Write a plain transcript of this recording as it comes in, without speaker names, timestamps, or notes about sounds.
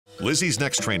Lizzie's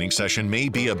next training session may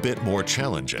be a bit more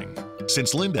challenging.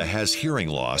 Since Linda has hearing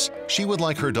loss, she would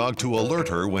like her dog to alert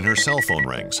her when her cell phone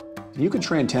rings. You could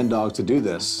train 10 dogs to do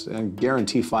this and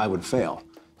guarantee 5 would fail.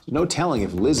 There's no telling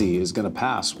if Lizzie is going to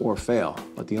pass or fail,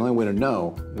 but the only way to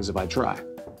know is if I try.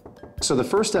 So the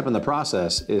first step in the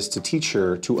process is to teach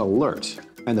her to alert.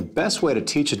 And the best way to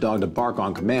teach a dog to bark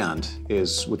on command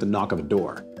is with the knock of a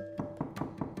door.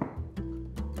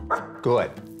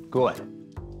 Good, good.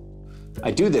 I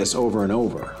do this over and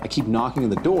over. I keep knocking on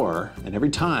the door, and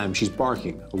every time she's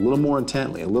barking a little more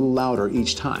intently, a little louder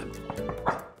each time.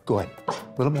 Good, a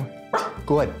little more.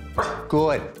 Good,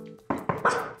 good,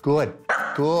 good,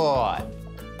 good.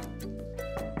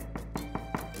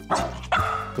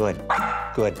 Good,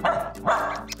 good,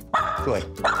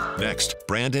 good. Next,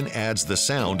 Brandon adds the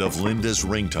sound of Linda's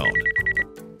ringtone.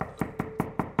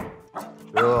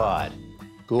 Good,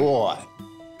 good.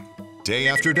 Day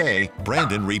after day,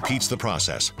 Brandon repeats the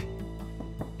process.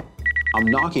 I'm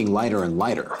knocking lighter and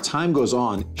lighter. Time goes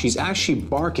on, she's actually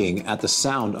barking at the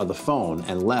sound of the phone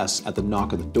and less at the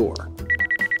knock of the door.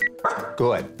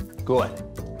 Good, good,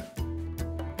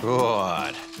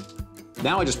 good.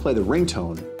 Now I just play the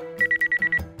ringtone,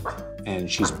 and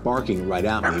she's barking right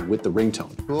at me with the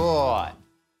ringtone. Good.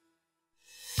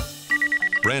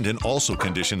 Brandon also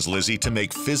conditions Lizzie to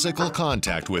make physical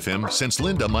contact with him since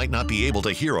Linda might not be able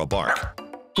to hear a bark.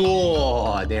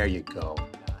 Good, there you go.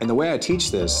 And the way I teach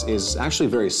this is actually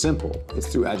very simple. It's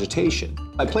through agitation.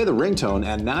 I play the ringtone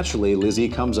and naturally Lizzie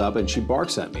comes up and she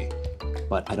barks at me,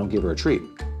 but I don't give her a treat.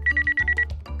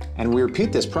 And we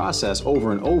repeat this process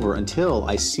over and over until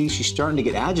I see she's starting to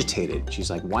get agitated. She's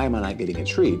like, why am I not getting a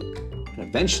treat? And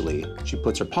eventually she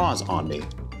puts her paws on me.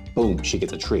 Boom, she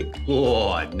gets a treat.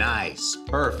 Good, nice,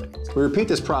 perfect. We repeat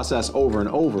this process over and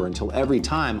over until every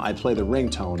time I play the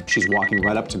ringtone, she's walking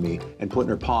right up to me and putting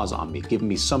her paws on me, giving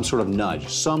me some sort of nudge,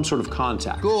 some sort of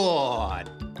contact. Good.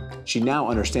 She now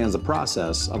understands the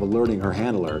process of alerting her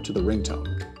handler to the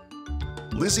ringtone.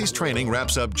 Lizzie's training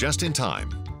wraps up just in time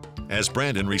as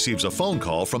Brandon receives a phone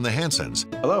call from the Hansons.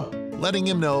 Hello. Letting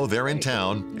him know they're in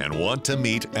town and want to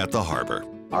meet at the harbor.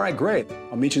 All right, great.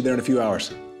 I'll meet you there in a few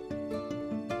hours.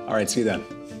 All right, see you then.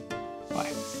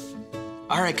 Bye.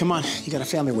 All right, come on. You got a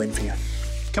family waiting for you.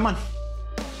 Come on.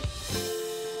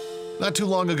 Not too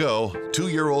long ago,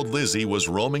 2-year-old Lizzie was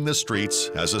roaming the streets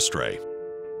as a stray.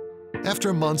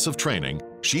 After months of training,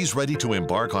 she's ready to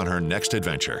embark on her next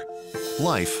adventure,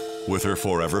 life with her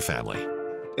forever family.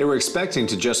 They were expecting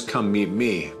to just come meet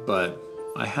me, but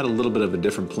I had a little bit of a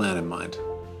different plan in mind.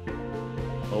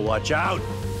 Oh, watch out.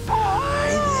 Hi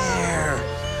there.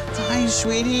 Hi,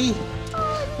 sweetie.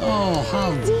 Oh,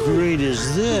 how great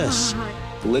is this?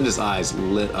 Linda's eyes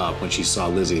lit up when she saw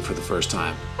Lizzie for the first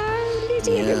time.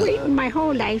 Lizzie, I've been waiting my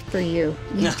whole life for you.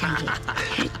 Yes,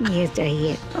 I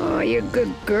did. Oh, you're a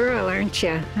good girl, aren't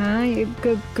you? Huh? You're a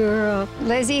good girl.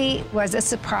 Lizzie was a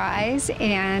surprise,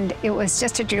 and it was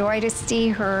just a joy to see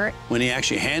her. When he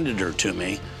actually handed her to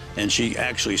me, and she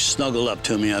actually snuggled up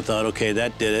to me, I thought, okay,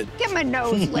 that did it. Give him a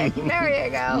nose lick. There you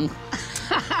go.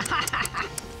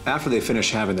 After they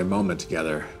finished having their moment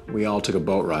together, we all took a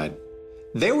boat ride.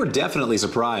 They were definitely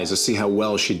surprised to see how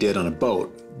well she did on a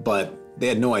boat, but they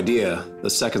had no idea the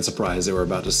second surprise they were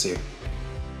about to see.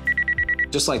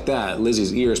 Just like that,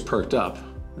 Lizzie's ears perked up,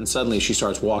 and suddenly she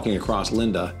starts walking across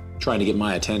Linda, trying to get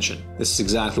my attention. This is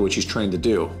exactly what she's trained to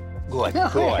do. Good,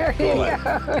 good,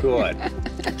 good, good.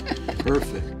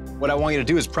 Perfect. What I want you to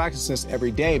do is practice this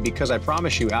every day because I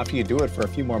promise you, after you do it for a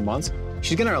few more months,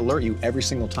 she's gonna alert you every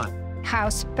single time. How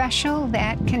special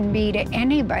that can be to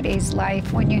anybody's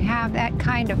life when you have that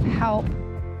kind of help.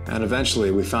 And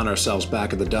eventually, we found ourselves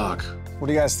back at the dock. What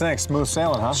do you guys think? Smooth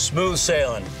sailing, huh? Smooth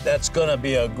sailing. That's gonna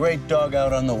be a great dog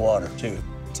out on the water, too.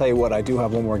 Tell you what, I do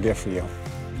have one more gift for you.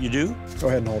 You do? Go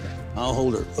ahead and hold her. I'll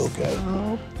hold her, okay.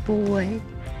 Oh, boy.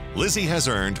 Lizzie has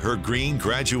earned her green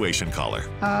graduation collar.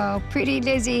 Oh, pretty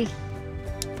Lizzie.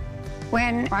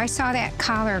 When I saw that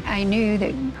collar, I knew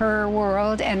that her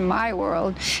world and my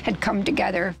world had come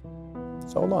together.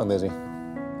 So long, Lizzie.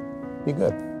 Be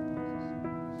good.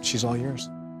 She's all yours.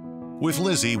 With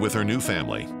Lizzie with her new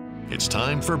family, it's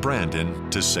time for Brandon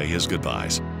to say his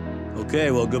goodbyes. Okay,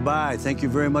 well, goodbye. Thank you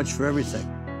very much for everything.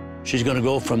 She's gonna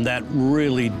go from that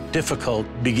really difficult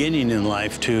beginning in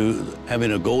life to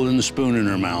having a golden spoon in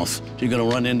her mouth. She's gonna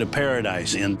run into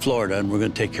paradise in Florida, and we're gonna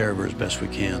take care of her as best we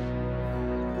can.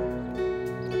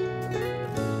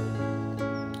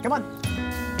 Come on.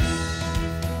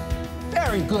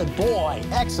 Very good boy.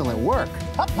 Excellent work.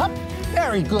 Hup, hup.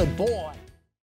 Very good boy.